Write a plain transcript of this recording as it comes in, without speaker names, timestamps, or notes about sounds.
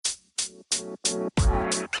Hello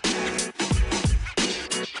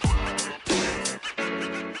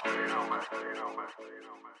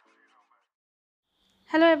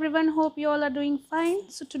everyone, hope you all are doing fine.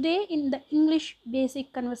 So today in the English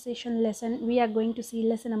basic conversation lesson, we are going to see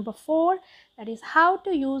lesson number 4, that is how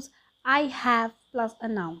to use I have plus a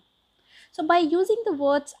noun. So by using the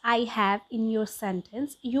words I have in your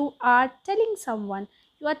sentence, you are telling someone,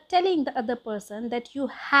 you are telling the other person that you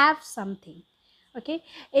have something. Okay,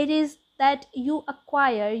 it is that you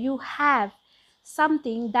acquire, you have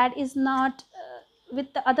something that is not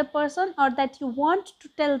with the other person, or that you want to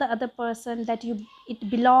tell the other person that it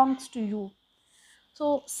belongs to you.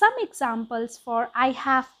 So some examples for I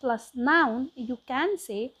have plus noun, you can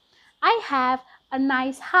say I have a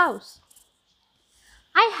nice house,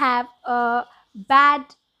 I have a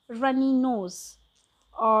bad runny nose,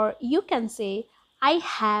 or you can say I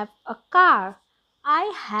have a car,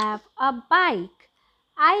 I have a bike,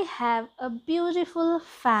 I have a beautiful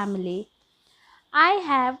family, I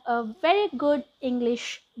have a very good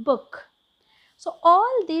English book. So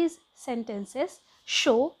all these sentences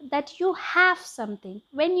show that you have something.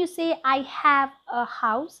 When you say I have a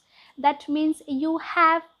house, that means you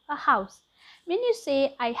have a house. When you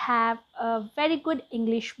say I have a very good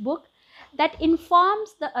English book, that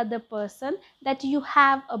informs the other person that you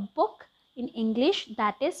have a book in English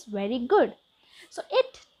that is very good. So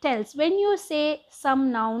it tells, when you say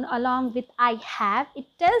some noun along with I have, it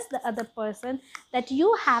tells the other person that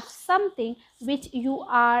you have something which you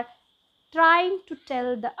are trying to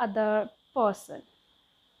tell the other person.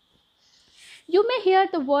 You may hear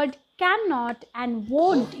the word cannot and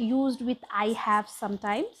won't used with I have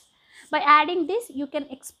sometimes. By adding this, you can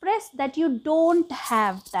express that you don't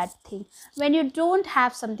have that thing. When you don't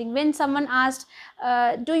have something, when someone asked,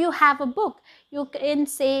 do you have a book? You can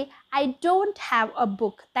say, I don't have a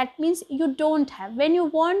book. That means you don't have. When you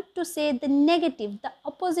want to say the negative, the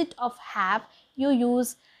opposite of have, you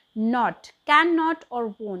use not, cannot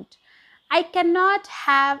or won't. I cannot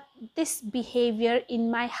have this behavior in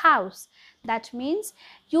my house. That means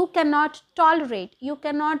you cannot tolerate, you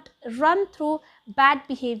cannot run through bad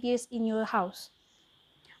behaviors in your house.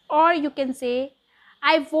 Or you can say,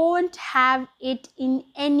 I won't have it in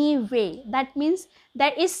any way. That means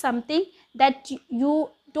there is something that you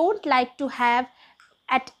don't like to have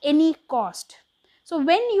at any cost. So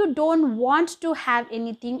when you don't want to have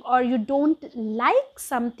anything, or you don't like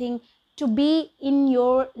something to be in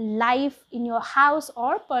your life, in your house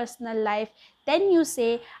or personal life, then you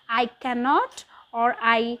say I cannot or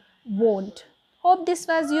I won't. Hope this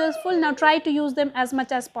was useful. Now try to use them as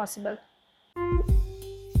much as possible.